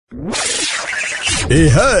ਇਹ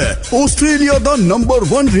ਹੈ ਆਸਟ੍ਰੇਲੀਆ ਦਾ number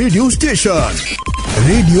 1 radio station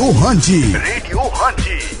radio ਹਾਂਜੀ।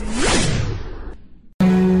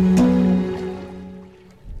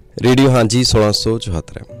 ਰੇਡੀਓ ਹਾਂਜੀ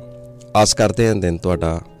 1674। ਆਸ ਕਰਦੇ ਹਾਂ ਦਿਨ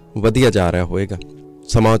ਤੁਹਾਡਾ ਵਧੀਆ ਜਾ ਰਿਹਾ ਹੋਵੇਗਾ।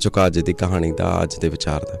 ਸਮਾਂ ਹੋ ਚੁੱਕਾ ਅੱਜ ਦੀ ਕਹਾਣੀ ਦਾ, ਅੱਜ ਦੇ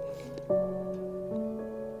ਵਿਚਾਰ ਦਾ।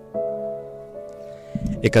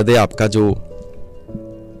 ਇੱਕ ਅਧਿਆਪਕਾ ਜੋ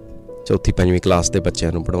ਚੌਥੀ ਪੰਜਵੀਂ ਕਲਾਸ ਦੇ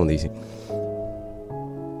ਬੱਚਿਆਂ ਨੂੰ ਪੜ੍ਹਾਉਂਦੀ ਸੀ,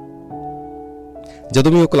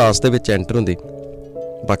 ਜਦੋਂ ਵੀ ਉਹ ਕਲਾਸ ਦੇ ਵਿੱਚ ਐਂਟਰ ਹੁੰਦੀ,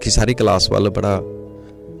 ਬਾਕੀ ਸਾਰੀ ਕਲਾਸ ਵੱਲ ਬੜਾ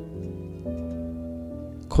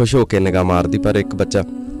ਖੁਸ਼ ਹੋ ਕੇ ਨਿਗਾਹ ਮਾਰਦੀ, ਪਰ ਇੱਕ ਬੱਚਾ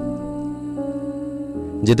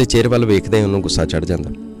ਜਿਹਦੇ ਚਿਹਰੇ ਵੱਲ ਵੇਖਦੇ ਉਹਨੂੰ ਗੁੱਸਾ ਚੜ੍ਹ ਜਾਂਦਾ।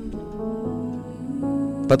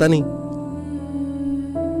 ਪਤਾ ਨਹੀਂ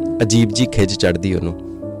ਅਜੀਬ ਜੀ ਖਿੱਚ ਚੜ੍ਹਦੀ ਉਹਨੂੰ।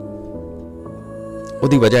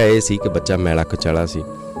 ਉਹਦੀ ਵਜ੍ਹਾ ਇਹ ਸੀ ਕਿ ਬੱਚਾ ਮੈਲਾ ਕੁਚੈਲਾ ਸੀ,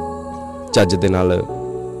 ਚੱਜ ਦੇ ਨਾਲ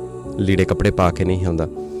ਲੀੜੇ ਕੱਪੜੇ ਪਾ ਕੇ ਨਹੀਂ ਆਉਂਦਾ,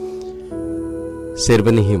 ਸਿਰ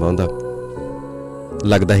ਵੀ ਨਹੀਂ ਵਾਹੁੰਦਾ,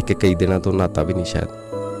 ਲੱਗਦਾ ਹੈ ਕਿ ਕਈ ਦਿਨਾਂ ਤੋਂ ਨਹਾਤਾ ਵੀ ਨਹੀਂ ਸ਼ਾਇਦ।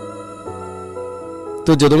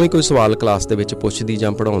 ਤੋ ਜਦੋਂ ਵੀ ਕੋਈ ਸਵਾਲ ਕਲਾਸ ਦੇ ਵਿੱਚ ਪੁੱਛਦੀ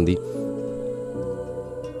ਜਾਂ ਪੜ੍ਹਾਉਂਦੀ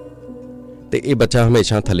ਤੇ ਇਹ ਬੱਚਾ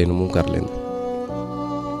ਹਮੇਸ਼ਾ ਥੱਲੇ ਨੂੰ ਮੂੰਹ ਕਰ ਲੈਂਦਾ।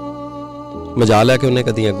 ਮਜਾਲ ਹੈ ਕਿ ਉਹਨੇ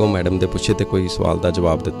ਕਦੀ ਅੱਗੋਂ ਮੈਡਮ ਦੇ ਪੁੱਛੇ ਤੇ ਕੋਈ ਸਵਾਲ ਦਾ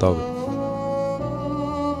ਜਵਾਬ ਦਿੱਤਾ ਹੋਵੇ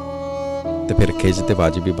ਤੇ ਫਿਰ ਖਿੱਚ ਤੇ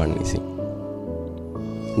ਬਾਜੀ ਵੀ ਬਣਨੀ ਸੀ।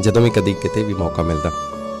 ਜਦੋਂ ਵੀ ਕਦੀ ਕਿਤੇ ਵੀ ਮੌਕਾ ਮਿਲਦਾ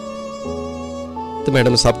ਤੇ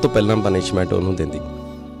ਮੈਡਮ ਸਭ ਤੋਂ ਪਹਿਲਾਂ ਪਨਿਸ਼ਮੈਂਟ ਉਹਨੂੰ ਦਿੰਦੀ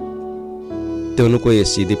ਤੇ ਉਹਨੂੰ ਕੋਈ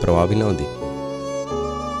ਇਸ ਚੀਜ਼ ਦੀ ਪਰਵਾਹ ਵੀ ਨਾ ਹੁੰਦੀ।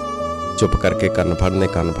 ਚੁੱਪ ਕਰਕੇ ਕੰਨ ਫੜ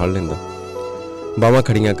ਲੈਂਦਾ, ਬਾਹਾਂ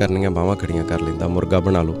ਖੜੀਆਂ ਕਰਨੀਆਂ ਬਾਹਾਂ ਖੜੀਆਂ ਕਰ ਲੈਂਦਾ, ਮੁਰਗਾ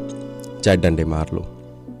ਬਣਾ ਲਓ ਚਾਹੇ ਡੰਡੇ ਮਾਰ ਲਓ।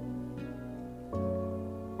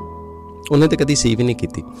 ਉਹਨੇ ਤੇ ਕਦੀ ਸੀ ਵੀ ਨਹੀਂ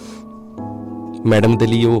ਕੀਤੀ। ਮੈਡਮ ਦੇ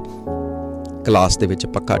ਲਈ ਉਹ ਕਲਾਸ ਦੇ ਵਿੱਚ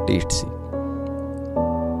ਪੱਕਾ ਟੀਸਟ ਸੀ।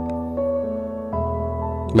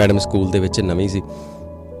 ਮੈਡਮ ਸਕੂਲ ਦੇ ਵਿੱਚ ਨਵੀਂ ਸੀ,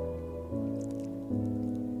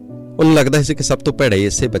 ਉਹਨੂੰ ਲੱਗਦਾ ਸੀ ਕਿ ਸਭ ਤੋਂ ਭੈੜਾ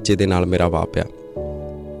ਇਸੇ ਬੱਚੇ ਦੇ ਨਾਲ ਮੇਰਾ ਵਾਹ ਪਿਆ।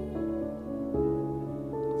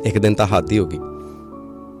 ਇੱਕ ਦਿਨ ਤਾਂ ਹੱਦ ਹੀ ਹੋ ਗਈ।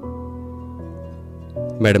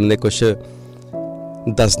 ਮੈਡਮ ਨੇ ਕੁਛ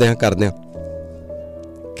ਦੱਸਦਿਆਂ ਕਰਦਿਆਂ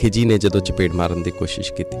ਖਿਜੀ ਨੇ ਜਦੋਂ ਚਪੇੜ ਮਾਰਨ ਦੀ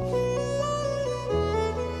ਕੋਸ਼ਿਸ਼ ਕੀਤੀ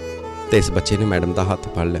ਤੇ ਇਸ ਬੱਚੇ ਨੇ ਮੈਡਮ ਦਾ ਹੱਥ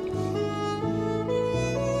ਫੜ ਲਿਆ।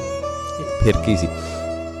 ਫਿਰ ਕੀ ਸੀ,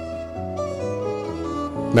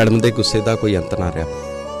 ਮੈਡਮ ਦੇ ਗੁੱਸੇ ਦਾ ਕੋਈ ਅੰਤ ਨਾ ਰਿਹਾ।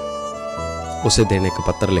 ਉਸੇ ਦਿਨ ਇੱਕ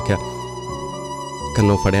ਪੱਤਰ ਲਿਖਿਆ,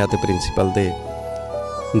 ਕੰਨੋਂ ਫੜਿਆ ਤੇ ਪ੍ਰਿੰਸੀਪਲ ਦੇ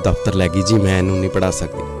ਦਫ਼ਤਰ ਲੈ ਗਈ। ਜੀ ਮੈਂ ਇਹਨੂੰ ਨਹੀਂ ਪੜ੍ਹਾ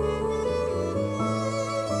ਸਕਦੀ।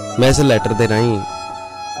 ਮੈਂ ਇਸ ਲੈਟਰ ਦੇ ਰਾਹੀਂ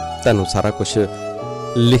ਤੁਹਾਨੂੰ ਸਾਰਾ ਕੁਛ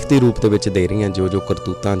ਲਿਖਤੀ ਰੂਪ ਦੇ ਵਿੱਚ ਦੇ ਰਹੀ ਹਾਂ, ਜੋ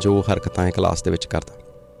ਕਰਤੂਤਾਂ ਜੋ ਹਰਕਤਾਂ ਇਹ ਕਲਾਸ ਦੇ ਵਿੱਚ ਕਰਦਾ।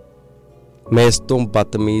 ਮੈਂ ਇਸ ਤੋਂ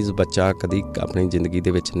ਬਦਤਮੀਜ਼ ਬੱਚਾ ਕਦੀ ਆਪਣੀ ਜ਼ਿੰਦਗੀ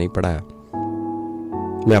ਦੇ ਵਿੱਚ ਨਹੀਂ ਪੜ੍ਹਾਇਆ।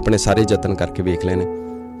 ਮੈਂ ਆਪਣੇ ਸਾਰੇ ਯਤਨ ਕਰਕੇ ਵੇਖ ਲਏ ਨੇ,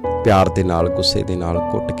 ਪਿਆਰ ਦੇ ਨਾਲ ਗੁੱਸੇ ਦੇ ਨਾਲ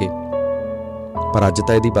ਕੁੱਟ ਕੇ, ਪਰ ਅੱਜ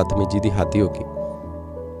ਤਾਂ ਇਹਦੀ ਬਦਤਮੀਜ਼ੀ ਦੀ ਹੱਦ ਹੀ ਹੋ ਗਈ।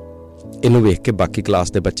 ਇਹਨੂੰ ਵੇਖ ਕੇ ਬਾਕੀ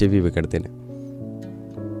ਕਲਾਸ ਦੇ ਬੱਚੇ ਵੀ ਵਿਗੜਦੇ ਨੇ।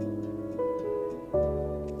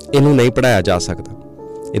 ਇਹਨੂੰ ਨਹੀਂ ਪੜ੍ਹਾਇਆ ਜਾ ਸਕਦਾ।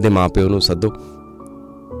 ਇਹਦੇ ਮਾਂ-ਪਿਓ ਨੂੰ ਸੱਦੋ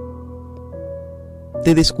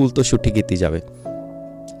ਤੇ ਇਹਦੀ ਸਕੂਲ ਤੋਂ ਛੁੱਟੀ ਕੀਤੀ ਜਾਵੇ।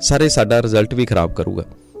 ਸਾਰੇ ਸਾਡਾ ਰਿਜ਼ਲਟ ਵੀ ਖਰਾਬ ਕਰੂਗਾ।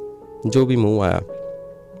 ਜੋ ਵੀ ਮੂੰਹ ਆਇਆ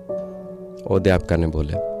ਉਹ ਅਧਿਆਪਕਾਂ ਨੇ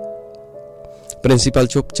ਬੋਲਿਆ। ਪ੍ਰਿੰਸੀਪਲ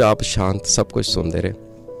ਚੁੱਪਚਾਪ ਸ਼ਾਂਤ ਸਭ ਕੁਝ ਸੁਣਦੇ ਰਹੇ।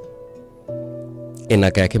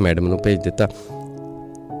 ਇਹਨਾਂ ਕਹਿ ਕੇ ਮੈਡਮ ਨੂੰ ਭੇਜ ਦਿੱਤਾ,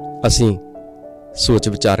 ਅਸੀਂ ਸੋਚ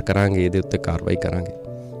ਵਿਚਾਰ ਕਰਾਂਗੇ, ਇਹਦੇ ਉੱਤੇ ਕਾਰਵਾਈ ਕਰਾਂਗੇ।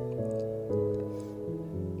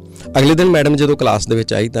 ਅਗਲੇ ਦਿਨ ਮੈਡਮ ਜਦੋਂ ਕਲਾਸ ਦੇ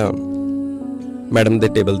ਵਿੱਚ ਆਈ ਤਾਂ ਮੈਡਮ ਦੇ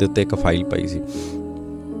ਟੇਬਲ ਦੇ ਉੱਤੇ ਇੱਕ ਫਾਈਲ ਪਈ ਸੀ।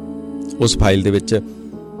 ਉਸ ਫਾਈਲ ਦੇ ਵਿੱਚ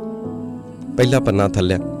ਪਹਿਲਾ ਪੰਨਾ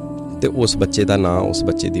ਥੱਲੇ ਤੇ ਉਸ ਬੱਚੇ ਦਾ ਨਾਂ, ਉਸ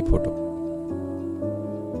ਬੱਚੇ ਦੀ ਫੋਟੋ।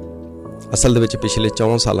 ਅਸਲ ਦੇ ਵਿੱਚ ਪਿਛਲੇ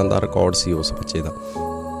 4 ਸਾਲਾਂ ਦਾ ਰਿਕਾਰਡ ਸੀ ਉਸ ਬੱਚੇ ਦਾ।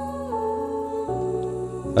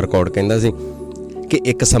 ਰਿਕਾਰਡ ਕਹਿੰਦਾ ਸੀ ਕਿ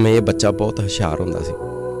ਇੱਕ ਸਮੇਂ ਇਹ ਬੱਚਾ ਬਹੁਤ ਹੁਸ਼ਿਆਰ ਹੁੰਦਾ ਸੀ।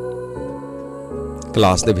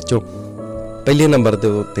 ਕਲਾਸ ਦੇ ਵਿੱਚੋਂ ਪਹਿਲੇ ਨੰਬਰ ਦੇ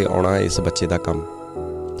ਉੱਤੇ ਆਉਣਾ ਇਸ ਬੱਚੇ ਦਾ ਕੰਮ।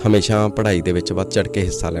 ਹਮੇਸ਼ਾ ਪੜ੍ਹਾਈ ਦੇ ਵਿੱਚ ਵੱਧ ਚੜ੍ਹ ਕੇ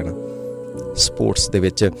ਹਿੱਸਾ ਲੈਣਾ, ਸਪੋਰਟਸ ਦੇ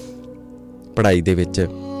ਵਿੱਚ, ਪੜ੍ਹਾਈ ਦੇ ਵਿੱਚ,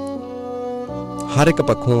 ਹਰ ਇੱਕ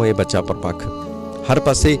ਪੱਖੋਂ ਇਹ ਬੱਚਾ ਪਰਪੱਖ। ਹਰ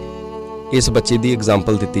ਪਾਸੇ ਇਸ ਬੱਚੇ ਦੀ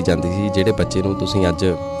ਐਗਜ਼ਾਮਪਲ ਦਿੱਤੀ ਜਾਂਦੀ ਸੀ, ਜਿਹੜੇ ਬੱਚੇ ਨੂੰ ਤੁਸੀਂ ਅੱਜ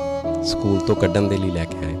ਸਕੂਲ ਤੋਂ ਕੱਢਣ ਦੇ ਲਈ ਲੈ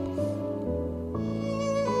ਕੇ ਆਏ।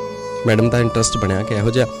 ਮੈਡਮ ਦਾ ਇੰਟਰਸਟ ਬਣਿਆ ਕਿ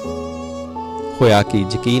ਇਹੋ ਜਿਹਾ ਹੋਇਆ ਕਿ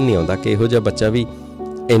ਯਕੀਨ ਨਹੀਂ ਆਉਂਦਾ ਕਿ ਇਹੋ ਜਿਹਾ ਬੱਚਾ ਵੀ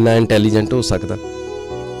ਇੰਨਾ ਇੰਟੈਲੀਜੈਂਟ ਹੋ ਸਕਦਾ।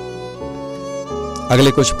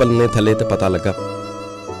 ਅਗਲੇ ਕੁਝ ਪਲਨੇ ਥੱਲੇ ਤੇ ਪਤਾ ਲੱਗਾ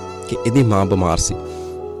ਕਿ ਇਹਦੀ ਮਾਂ ਬਿਮਾਰ ਸੀ।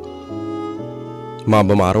 ਮਾਂ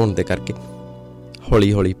ਬਿਮਾਰ ਹੋਣ ਦੇ ਕਰਕੇ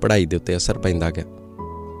ਹੌਲੀ ਹੌਲੀ ਪੜ੍ਹਾਈ ਦੇ ਉੱਤੇ ਅਸਰ ਪੈਂਦਾ ਗਿਆ।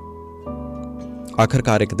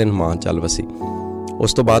 ਆਖਰਕਾਰ ਇੱਕ ਦਿਨ ਮਾਂ ਚੱਲ ਵਸੀ।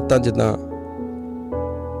 ਉਸ ਤੋਂ ਬਾਅਦ ਤਾਂ ਜਿੱਦਾਂ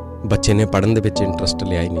ਬੱਚੇ ਨੇ ਪੜ੍ਹਨ ਦੇ ਵਿੱਚ ਇੰਟਰਸਟ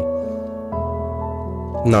ਲਿਆ ਹੀ ਨਹੀਂ,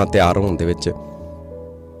 ਨਾ ਤਿਆਰ ਹੋਣ ਦੇ ਵਿੱਚ,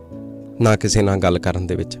 ਨਾ ਕਿਸੇ ਨਾਲ ਗੱਲ ਕਰਨ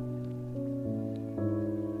ਦੇ ਵਿੱਚ।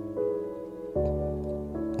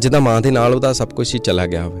 ਜਿੱਦਾਂ ਮਾਂ ਦੇ ਨਾਲ ਉਹਦਾ ਸਭ ਕੁਝ ਹੀ ਚਲਾ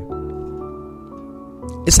ਗਿਆ ਹੋਵੇ।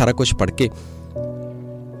 ਇਹ ਸਾਰਾ ਕੁਝ ਪੜ੍ਹ ਕੇ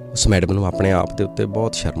ਉਸ ਮੈਡਮ ਨੂੰ ਆਪਣੇ ਆਪ ਦੇ ਉੱਤੇ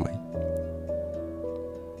ਬਹੁਤ ਸ਼ਰਮ ਆਈ।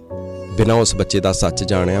 ਬਿਨਾਂ ਉਸ ਬੱਚੇ ਦਾ ਸੱਚ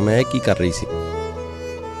ਜਾਣਿਆ ਮੈਂ ਇਹ ਕੀ ਕਰ ਰਹੀ ਸੀ।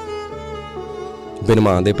 ਬਿਨ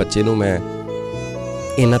ਮਾਂ ਦੇ ਬੱਚੇ ਨੂੰ ਮੈਂ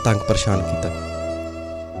ਇੰਨਾ ਤੰਗ ਪਰੇਸ਼ਾਨ ਕੀਤਾ।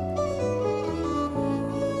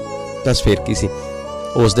 ਬਸ ਫਿਰ ਕੀ ਸੀ,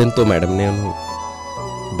 ਉਸ ਦਿਨ ਤੋਂ ਮੈਡਮ ਨੇ ਉਹਨੂੰ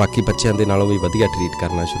ਬਾਕੀ ਬੱਚਿਆਂ ਦੇ ਨਾਲੋਂ ਵੀ ਵਧੀਆ ਟਰੀਟ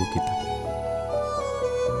ਕਰਨਾ ਸ਼ੁਰੂ ਕੀਤਾ।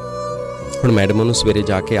 ਹੁਣ ਮੈਡਮ ਉਹਨੂੰ ਸਵੇਰੇ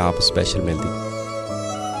ਜਾ ਕੇ ਆਪ ਸਪੈਸ਼ਲ ਮਿਲਦੀ।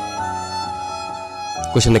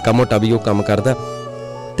 ਕੁਛ ਨਿੱਕਾ ਮੋਟਾ ਵੀ ਉਹ ਕੰਮ ਕਰਦਾ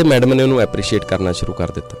ਤੇ ਮੈਡਮ ਨੇ ਉਹਨੂੰ ਐਪਰੀਸ਼ੀਏਟ ਕਰਨਾ ਸ਼ੁਰੂ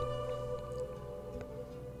ਕਰ ਦਿੱਤਾ।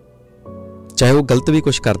 ਚਾਹੇ ਉਹ ਗਲਤ ਵੀ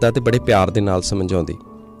ਕੁਛ ਕਰਦਾ ਤੇ ਬੜੇ ਪਿਆਰ ਦੇ ਨਾਲ ਸਮਝਾਉਂਦੀ।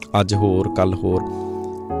 ਅੱਜ ਹੋਰ ਕੱਲ ਹੋਰ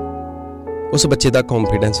ਉਸ ਬੱਚੇ ਦਾ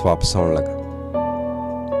ਕੌਨਫੀਡੈਂਸ ਵਾਪਸ ਆਉਣ ਲੱਗਾ।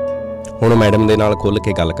 ਹੁਣ ਉਹ ਮੈਡਮ ਦੇ ਨਾਲ ਖੁੱਲ੍ਹ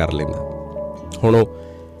ਕੇ ਗੱਲ ਕਰ ਲੈਂਦਾ। ਹੁਣ ਉਹ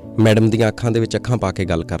ਮੈਡਮ ਦੀਆਂ ਅੱਖਾਂ ਦੇ ਵਿੱਚ ਅੱਖਾਂ ਪਾ ਕੇ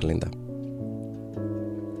ਗੱਲ ਕਰ ਲੈਂਦਾ।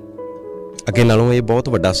 ਅੱਗੇ ਨਾਲੋਂ ਇਹ ਬਹੁਤ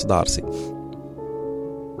ਵੱਡਾ ਸੁਧਾਰ ਸੀ।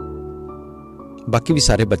 ਬਾਕੀ ਵੀ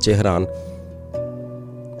ਸਾਰੇ ਬੱਚੇ ਹੈਰਾਨ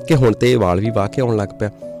ਕਿ ਹੁਣ ਤੇ ਇਹ ਵਾਲ ਵੀ ਵਾਹ ਕੇ ਆਉਣ ਲੱਗ ਪਿਆ।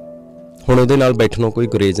 ਹੁਣ ਉਹਦੇ ਨਾਲ ਬੈਠਣੋਂ ਕੋਈ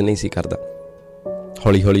ਗੁਰੇਜ਼ ਨਹੀਂ ਸੀ ਕਰਦਾ।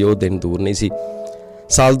 ਹੌਲੀ ਹੌਲੀ ਉਹ ਦਿਨ ਦੂਰ ਨਹੀਂ ਸੀ।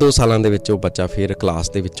 ਸਾਲ 2 ਸਾਲਾਂ ਦੇ ਵਿੱਚ ਉਹ ਬੱਚਾ ਫਿਰ ਕਲਾਸ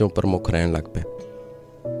ਦੇ ਵਿੱਚੋਂ ਪ੍ਰਮੁੱਖ ਰਹਿਣ ਲੱਗ ਪਿਆ।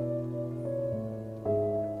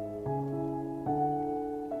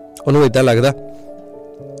 ਉਹਨੂੰ ਏਦਾਂ ਲੱਗਦਾ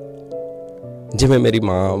ਜਿਵੇਂ ਮੇਰੀ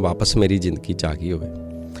ਮਾਂ ਵਾਪਸ ਮੇਰੀ ਜ਼ਿੰਦਗੀ 'ਚ ਆ ਗਈ ਹੋਵੇ,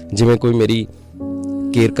 ਜਿਵੇਂ ਕੋਈ ਮੇਰੀ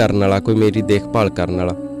ਕੇਅਰ ਕਰਨ ਵਾਲਾ, ਕੋਈ ਮੇਰੀ ਦੇਖਭਾਲ ਕਰਨ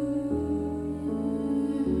ਵਾਲਾ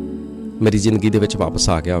ਮੇਰੀ ਜ਼ਿੰਦਗੀ ਦੇ ਵਿੱਚ ਵਾਪਸ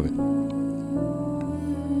ਆ ਗਿਆ ਹੋਵੇ।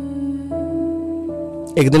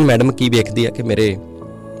 ਇੱਕ ਦਿਨ ਮੈਡਮ ਕੀ ਵੇਖਦੀ ਹੈ ਕਿ ਮੇਰੇ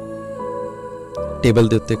ਟੇਬਲ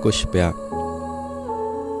ਦੇ ਉੱਤੇ ਕੁਛ ਪਿਆ।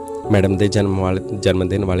 ਮੈਡਮ ਦੇ ਜਨਮ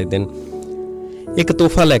ਦਿਨ ਵਾਲੇ ਦਿਨ ਇੱਕ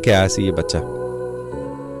ਤੋਹਫਾ ਲੈ ਕੇ ਆਇਆ ਸੀ ਇਹ ਬੱਚਾ।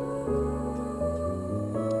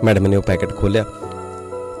 ਮੈਡਮ ਨੇ ਉਹ ਪੈਕਟ ਖੋਲ੍ਹਿਆ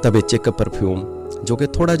ਤਾਂ ਵਿੱਚ ਇੱਕ ਪਰਫਿਊਮ ਜੋ ਕਿ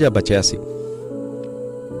ਥੋੜਾ ਜਿਹਾ ਬਚਿਆ ਸੀ।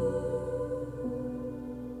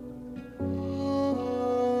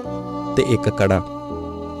 ਤੇ ਇੱਕ ਕੜਾ।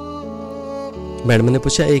 ਮੈਡਮ ਨੇ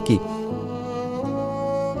ਪੁੱਛਿਆ, ਇਹ ਕੀ?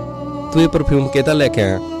 ਤੂੰ ਇਹ ਪਰਫਿਊਮ ਕਿਹਦਾ ਲੈ ਕੇ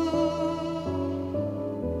ਆਇਆ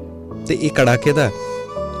ਤੇ ਇਹ ਕੜਾ ਕਿਹਦਾ?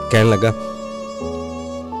 ਕਹਿਣ ਲੱਗਾ,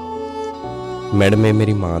 ਮੈਡਮ ਇਹ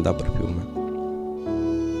ਮੇਰੀ ਮਾਂ ਦਾ ਪਰਫਿਊਮ ਹੈ।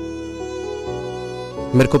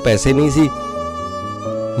 ਮੇਰੇ ਕੋਲ ਪੈਸੇ ਨਹੀਂ ਸੀ,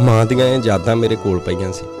 ਮਾਂ ਦੀਆਂ ਇਹ ਯਾਦਾਂ ਮੇਰੇ ਕੋਲ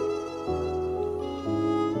ਪਈਆਂ ਸੀ।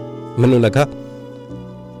 ਮੈਨੂੰ ਲੱਗਾ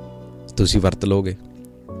ਤੁਸੀਂ ਵਰਤ ਲਓਗੇ।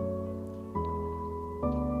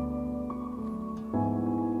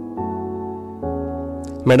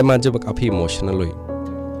 ਮੈਡਮ ਅੱਜ ਕਾਫੀ ਇਮੋਸ਼ਨਲ ਹੋਈ।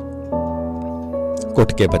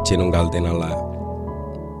 ਘੁੱਟ ਕੇ ਬੱਚੇ ਨੂੰ ਗੱਲ ਦੇ ਨਾਲ ਲਾਇਆ।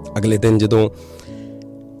 ਅਗਲੇ ਦਿਨ ਜਦੋਂ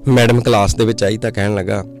ਮੈਡਮ ਕਲਾਸ ਦੇ ਵਿੱਚ ਆਈ ਤਾਂ ਕਹਿਣ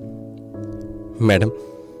ਲੱਗਾ, ਮੈਡਮ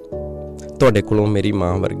ਤੁਹਾਡੇ ਕੋਲੋਂ ਮੇਰੀ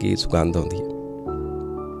ਮਾਂ ਵਰਗੀ ਸੁਗੰਧ ਆਉਂਦੀ ਹੈ।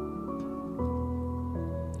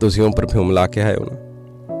 ਤੁਸੀਂ ਉਹ ਪਰਫਿਊਮ ਲਾ ਕੇ ਆਏ ਹੋ ਨਾ।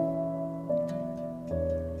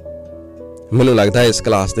 ਮੈਨੂੰ ਲੱਗਦਾ ਇਸ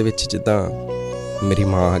ਕਲਾਸ ਦੇ ਵਿੱਚ ਜਿੱਦਾਂ ਮੇਰੀ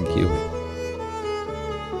ਮਾਂ ਆ ਗਈ ਹੋਵੇ।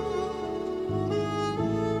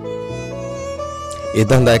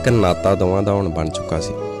 ਇਦਾਂ ਦਾ ਇੱਕ ਨਾਤਾ ਦੋਵਾਂ ਦਾ ਹੁਣ ਬਣ ਚੁੱਕਾ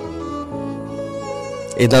ਸੀ।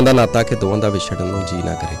 ਇਦਾਂ ਦਾ ਨਾਤਾ ਕਿ ਦੋਵਾਂ ਦਾ ਵਿਛੜਨ ਨੂੰ ਜੀ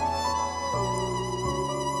ਨਾ ਕਰੇ।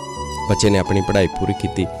 ਬੱਚੇ ਨੇ ਆਪਣੀ ਪੜ੍ਹਾਈ ਪੂਰੀ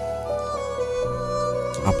ਕੀਤੀ,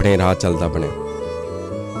 ਆਪਣੇ ਰਾਹ ਚੱਲਦਾ ਬਣਿਆ।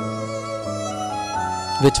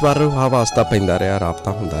 ਵਿੱਚ ਵਾਰ ਰੂਹਾ ਵਾਸਤਾ ਪੈਂਦਾ ਰਿਹਾ,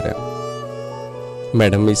 ਰਾਬਤਾ ਹੁੰਦਾ ਰਿਹਾ।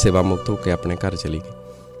 ਮੈਡਮ ਵੀ ਸੇਵਾ ਮੁਕਤ ਹੋ ਕੇ ਆਪਣੇ ਘਰ ਚਲੀ ਗਈ।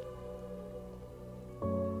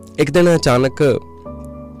 ਇੱਕ ਦਿਨ ਅਚਾਨਕ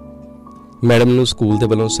ਮੈਡਮ ਨੂੰ ਸਕੂਲ ਦੇ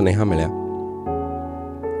ਵੱਲੋਂ ਸੁਨੇਹਾ ਮਿਲਿਆ,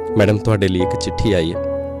 ਮੈਡਮ ਤੁਹਾਡੇ ਲਈ ਇੱਕ ਚਿੱਠੀ ਆਈ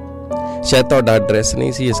ਹੈ। ਸ਼ਾਇਦ ਤੁਹਾਡਾ ਐਡਰੈਸ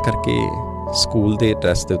ਨਹੀਂ ਸੀ, ਇਸ ਕਰਕੇ ਸਕੂਲ ਦੇ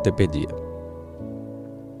ਐਡਰੈਸ ਦੇ ਉੱਤੇ ਭੇਜੀ ਹੈ।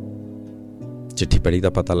 ਚਿੱਠੀ ਪੜ੍ਹੀ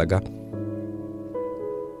ਤਾਂ ਪਤਾ ਲੱਗਾ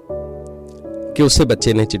ਕਿ ਉਸੇ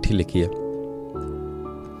ਬੱਚੇ ਨੇ ਚਿੱਠੀ ਲਿਖੀ ਹੈ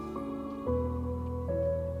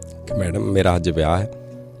ਕਿ ਮੈਡਮ ਮੇਰਾ ਅੱਜ ਵਿਆਹ ਹੈ,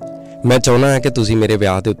 ਮੈਂ ਚਾਹੁੰਦਾ ਹਾਂ ਕਿ ਤੁਸੀਂ ਮੇਰੇ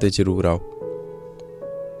ਵਿਆਹ ਦੇ ਉੱਤੇ ਜ਼ਰੂਰ ਆਓ।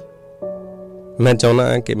 ਮੈਂ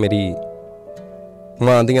ਚਾਹੁੰਦਾ ਹਾਂ ਕਿ ਮੇਰੀ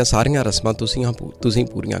ਮਾਂ ਦੀਆਂ ਸਾਰੀਆਂ ਰਸਮਾਂ ਤੁਸੀਂ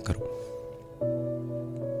ਪੂਰੀਆਂ ਕਰੋ।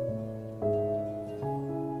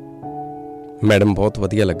 ਮੈਡਮ ਬਹੁਤ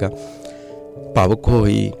ਵਧੀਆ ਲੱਗਾ, ਭਾਵੁਕ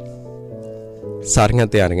ਹੋਈ, ਸਾਰੀਆਂ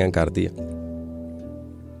ਤਿਆਰੀਆਂ ਕਰਦੀ ਹੈ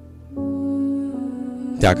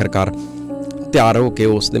ਤੇ ਆਖਰਕਾਰ ਤਿਆਰ ਹੋ ਕੇ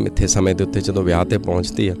ਉਸ ਦੇ ਮਿੱਥੇ ਸਮੇਂ ਦੇ ਉੱਤੇ ਜਦੋਂ ਵਿਆਹ ਤੇ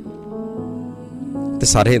ਪਹੁੰਚਦੀ ਆ ਤੇ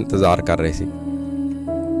ਸਾਰੇ ਇੰਤਜ਼ਾਰ ਕਰ ਰਹੇ ਸੀ।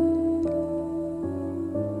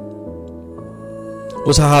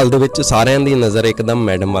 ਉਸ ਹਾਲ ਦੇ ਵਿੱਚ ਸਾਰਿਆਂ ਦੀ ਨਜ਼ਰ ਇੱਕਦਮ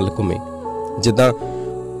ਮੈਡਮ ਵੱਲ ਘੁੰਮੀ, ਜਿੱਦਾਂ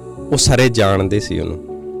ਉਹ ਸਾਰੇ ਜਾਣਦੇ ਸੀ ਉਹਨੂੰ,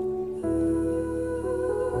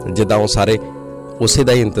 ਜਿੱਦਾਂ ਉਹ ਸਾਰੇ ਉਸੇ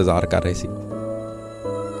ਦਾ ਹੀ ਇੰਤਜ਼ਾਰ ਕਰ ਰਹੇ ਸੀ।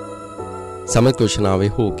 ਸਮਝ ਕੁਛ ਨਾ ਆਵੇ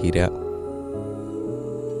ਹੋ ਕੀ ਰਿਹਾ।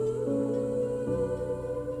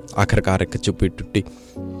 ਆਖਰਕਾਰ ਇੱਕ ਚੁੱਪੀ ਟੁੱਟੀ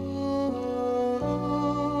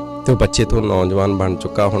ਤੇ ਉਹ ਬੱਚੇ ਤੋਂ ਨੌਜਵਾਨ ਬਣ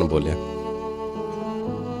ਚੁੱਕਾ ਹੁਣ ਬੋਲਿਆ।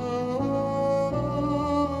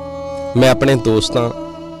 ਮੈਂ ਆਪਣੇ ਦੋਸਤਾਂ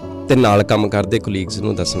ਤੇ ਨਾਲ ਕੰਮ ਕਰਦੇ ਕੁਲੀਗਸ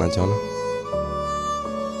ਨੂੰ ਦੱਸਣਾ ਚਾਹੁੰਦਾ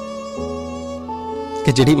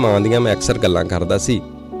ਕਿ ਜਿਹੜੀ ਮਾਂ ਦੀਆਂ ਮੈਂ ਅਕਸਰ ਗੱਲਾਂ ਕਰਦਾ ਸੀ,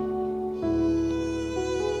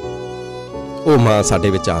 ਉਹ ਮਾਂ ਸਾਡੇ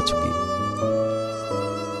ਵਿੱਚ ਆ ਚੁੱਕੀ।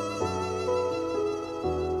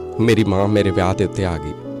 ਮੇਰੀ ਮਾਂ ਮੇਰੇ ਵਿਆਹ ਦੇ ਉੱਤੇ ਆ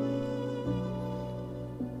ਗਈ।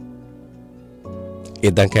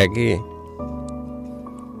 ਏਦਾਂ ਕਹਿ ਕੇ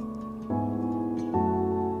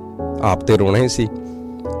ਆਪ ਤੇ ਰੋਣਾ ਹੀ ਸੀ,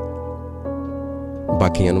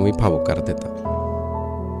 ਬਾਕੀਆਂ ਨੂੰ ਵੀ ਭਾਵੁਕ ਕਰ ਦਿੱਤਾ।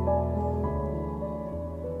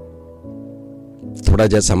 ਥੋੜਾ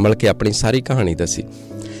ਜਿਹਾ ਸੰਭਲ ਕੇ ਆਪਣੀ ਸਾਰੀ ਕਹਾਣੀ ਦੱਸੀ,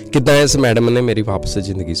 ਕਿੱਦਾਂ ਇਸ ਮੈਡਮ ਨੇ ਮੇਰੀ ਵਾਪਸ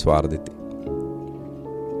ਜ਼ਿੰਦਗੀ ਸਵਾਰ ਦਿੱਤੀ,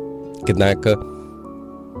 ਕਿੱਦਾਂ ਇੱਕ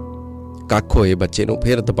ਕੱਖ ਹੋਏ ਬੱਚੇ ਨੂੰ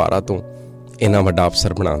ਫਿਰ ਦੁਬਾਰਾ ਤੋਂ ਇੰਨਾ ਵੱਡਾ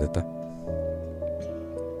ਅਫਸਰ ਬਣਾ ਦਿੱਤਾ।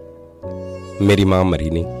 ਮੇਰੀ ਮਾਂ ਮਰੀ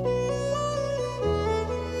ਨਹੀਂ,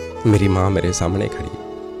 ਮੇਰੀ ਮਾਂ ਮੇਰੇ ਸਾਹਮਣੇ ਖੜੀ।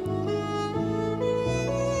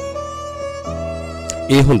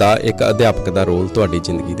 ਇਹ ਹੁੰਦਾ ਇੱਕ ਅਧਿਆਪਕ ਦਾ ਰੋਲ ਤੁਹਾਡੀ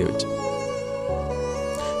ਜ਼ਿੰਦਗੀ ਦੇ ਵਿੱਚ।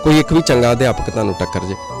 ਕੋਈ ਇੱਕ ਵੀ ਚੰਗਾ ਅਧਿਆਪਕ ਤੁਹਾਨੂੰ ਟੱਕਰ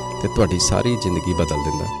ਜੇ ਤੇ ਤੁਹਾਡੀ ਸਾਰੀ ਜ਼ਿੰਦਗੀ ਬਦਲ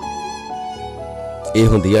ਦਿੰਦਾ। ਇਹ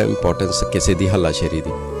ਹੁੰਦੀ ਹੈ ਇੰਪੋਰਟੈਂਸ ਕਿਸੇ ਦੀ ਹੱਲਾਸ਼ੇਰੀ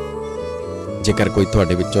ਦੀ। ਜੇਕਰ ਕੋਈ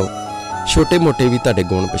ਤੁਹਾਡੇ ਵਿੱਚੋਂ ਛੋਟੇ ਮੋਟੇ ਵੀ ਤੁਹਾਡੇ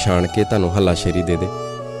ਗੁਣ ਪਛਾਣ ਕੇ ਤੁਹਾਨੂੰ ਹੱਲਾਸ਼ੇਰੀ ਦੇ ਦੇ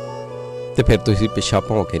ਤੇ ਫਿਰ ਤੁਸੀਂ ਪਿੱਛਾ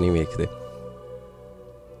ਭੌਂ ਕੇ ਨਹੀਂ ਵੇਖਦੇ।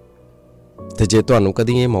 ਤੇ ਜੇ ਤੁਹਾਨੂੰ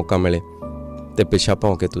ਕਦੀ ਇਹ ਮੌਕਾ ਮਿਲੇ ਤੇ ਪਿੱਛਾ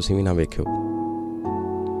ਭੌਂ ਕੇ ਤੁਸੀਂ ਵੀ ਨਾ ਵੇਖਿਓ।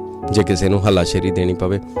 ਜੇ ਕਿਸੇ ਨੂੰ ਹੱਲਾਸ਼ੇਰੀ ਦੇਣੀ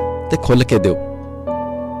ਪਵੇ ਤੇ ਖੁੱਲ੍ਹ ਕੇ ਦਿਓ।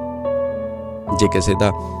 ਜੇ ਕਿਸੇ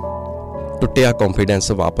ਦਾ ਟੁੱਟਿਆ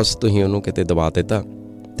ਕੌਨਫੀਡੈਂਸ ਵਾਪਸ ਤੁਸੀਂ ਉਹਨੂੰ ਕਿਤੇ ਦਬਾ ਦਿੱਤਾ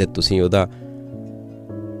ਤੇ ਤੁਸੀਂ ਉਹਦਾ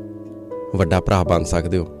ਵੱਡਾ ਭਰਾ ਬਣ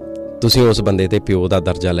ਸਕਦੇ ਹੋ। ਤੁਸੀਂ ਉਸ ਬੰਦੇ ਦੇ ਪਿਓ ਦਾ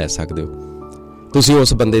ਦਰਜਾ ਲੈ ਸਕਦੇ ਹੋ। ਤੁਸੀਂ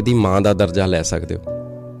ਉਸ ਬੰਦੇ ਦੀ ਮਾਂ ਦਾ ਦਰਜਾ ਲੈ ਸਕਦੇ ਹੋ।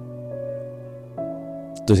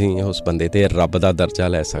 ਤੁਸੀਂ ਉਸ ਬੰਦੇ ਤੇ ਰੱਬ ਦਾ ਦਰਜਾ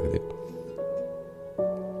ਲੈ ਸਕਦੇ ਹੋ।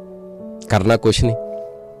 ਕਰਨਾ ਕੁਛ ਨਹੀਂ,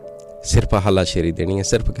 ਸਿਰਫ ਹੱਲਾਸ਼ੇਰੀ ਦੇਣੀ ਹੈ,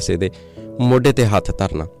 ਸਿਰਫ ਕਿਸੇ ਦੇ ਮੋਢੇ ਤੇ ਹੱਥ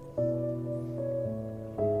ਧਰਨਾ,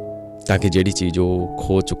 ਤਾਂ ਕਿ ਜਿਹੜੀ ਚੀਜ਼ ਉਹ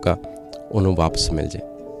ਖੋ ਚੁੱਕਾ ਉਹਨੂੰ ਵਾਪਸ ਮਿਲ ਜਾਏ।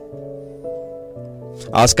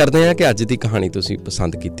 ਆਸ ਕਰਦੇ ਹਾਂ ਕਿ ਅੱਜ ਦੀ ਕਹਾਣੀ ਤੁਸੀਂ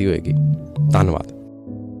ਪਸੰਦ ਕੀਤੀ ਹੋਏਗੀ। ਧੰਨਵਾਦ।